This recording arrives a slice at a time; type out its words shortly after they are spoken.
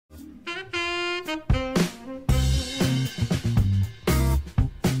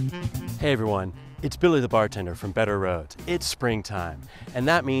Hey everyone, it's Billy the Bartender from Better Roads. It's springtime, and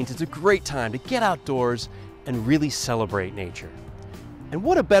that means it's a great time to get outdoors and really celebrate nature. And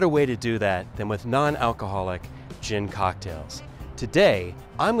what a better way to do that than with non-alcoholic gin cocktails. Today,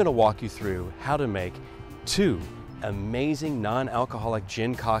 I'm going to walk you through how to make 2 amazing non-alcoholic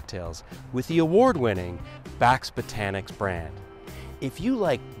gin cocktails with the award-winning Bax Botanics brand. If you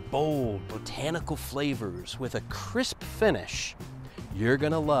like bold botanical flavors with a crisp finish, you're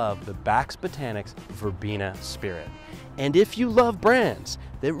gonna love the Bax Botanics Verbena Spirit. And if you love brands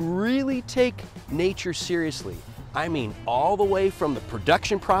that really take nature seriously, I mean all the way from the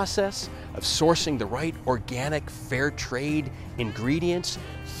production process of sourcing the right organic, fair trade ingredients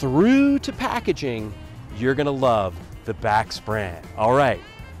through to packaging, you're gonna love the Bax brand. All right,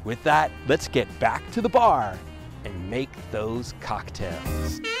 with that, let's get back to the bar and make those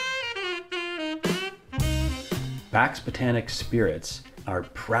cocktails. Bax Botanics spirits are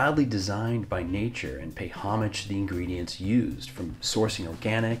proudly designed by nature and pay homage to the ingredients used, from sourcing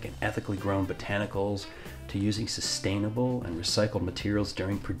organic and ethically grown botanicals to using sustainable and recycled materials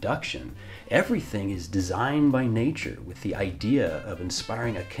during production. Everything is designed by nature with the idea of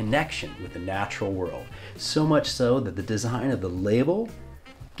inspiring a connection with the natural world. So much so that the design of the label,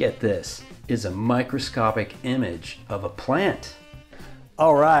 get this, is a microscopic image of a plant.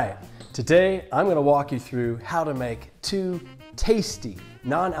 All right, today I'm going to walk you through how to make 2 tasty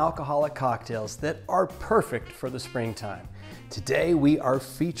non-alcoholic cocktails that are perfect for the springtime. Today we are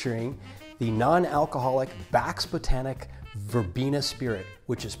featuring the non-alcoholic Bax Botanic Verbena Spirit,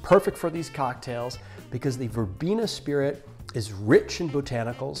 which is perfect for these cocktails because the Verbena Spirit is rich in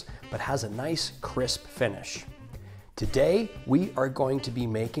botanicals but has a nice crisp finish. Today we are going to be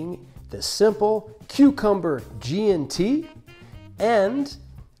making the simple Cucumber G&T and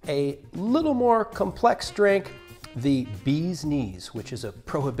a little more complex drink, the Bee's Knees, which is a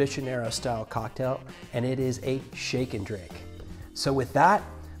Prohibition era style cocktail, and it is a shake and drink. So with that,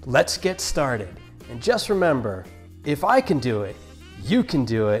 let's get started. And just remember, if I can do it, you can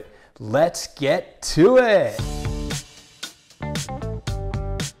do it. Let's get to it.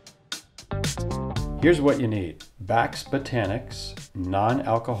 Here's what you need. Bax Botanics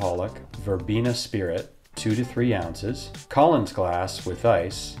non-alcoholic Verbena Spirit, 2 to 3 ounces, Collins glass with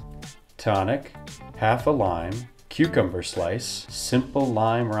ice, tonic, half a lime, cucumber slice, simple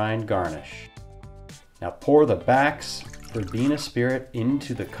lime rind garnish. Now pour the Bax Verbena Spirit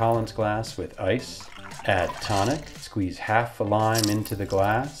into the Collins glass with ice, add tonic, squeeze half a lime into the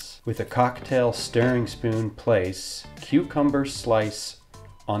glass. With a cocktail stirring spoon, place cucumber slice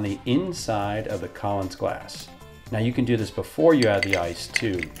on the inside of the Collins glass. Now you can do this before you add the ice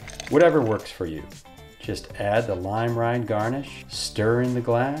too, whatever works for you. Just add the lime rind garnish, stir in the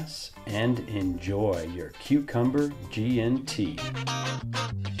glass, and enjoy your Cucumber G&T.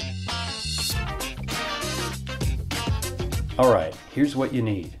 All right, here's what you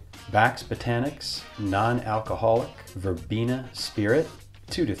need. Bax Botanics non-alcoholic Verbena Spirit,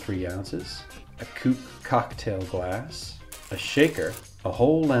 2 to 3 ounces, a Coupe cocktail glass, a shaker, a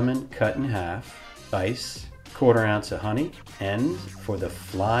whole lemon cut in half, ice, 1/4 ounce of honey, and for the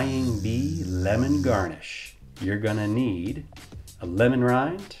Flying Bee lemon garnish, you're gonna need a lemon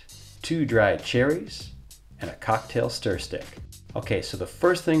rind, 2 dried cherries, and a cocktail stir stick. Okay, so the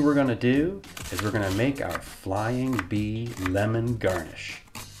first thing we're gonna do is we're gonna make our Flying Bee lemon garnish.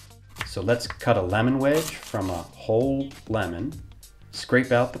 So let's cut a lemon wedge from a whole lemon,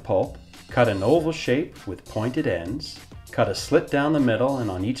 scrape out the pulp, cut an oval shape with pointed ends, cut a slit down the middle and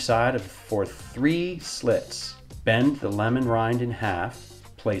on each side for 3 slits. Bend the lemon rind in half,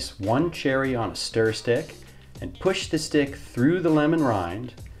 place 1 cherry on a stir stick, and push the stick through the lemon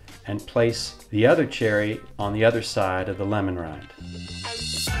rind and place the other cherry on the other side of the lemon rind.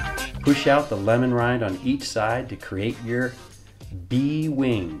 Push out the lemon rind on each side to create your bee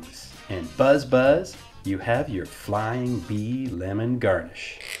wings. And buzz buzz, you have your Flying Bee lemon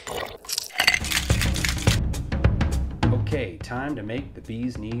garnish. Okay, time to make the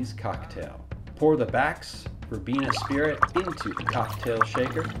Bee's Knees cocktail. Pour the Bax Verbena Spirit into the cocktail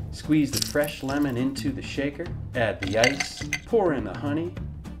shaker. Squeeze the fresh lemon into the shaker. Add the ice. Pour in the honey.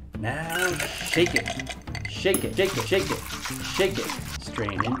 Now shake it. Shake it, shake it, shake it, shake it.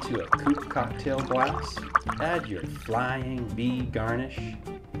 Strain into a Coupe cocktail glass. Add your Flying Bee garnish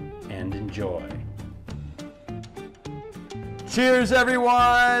and enjoy. Cheers,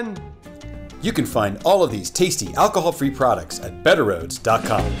 everyone! You can find all of these tasty alcohol-free products at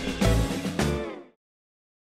betterroads.com.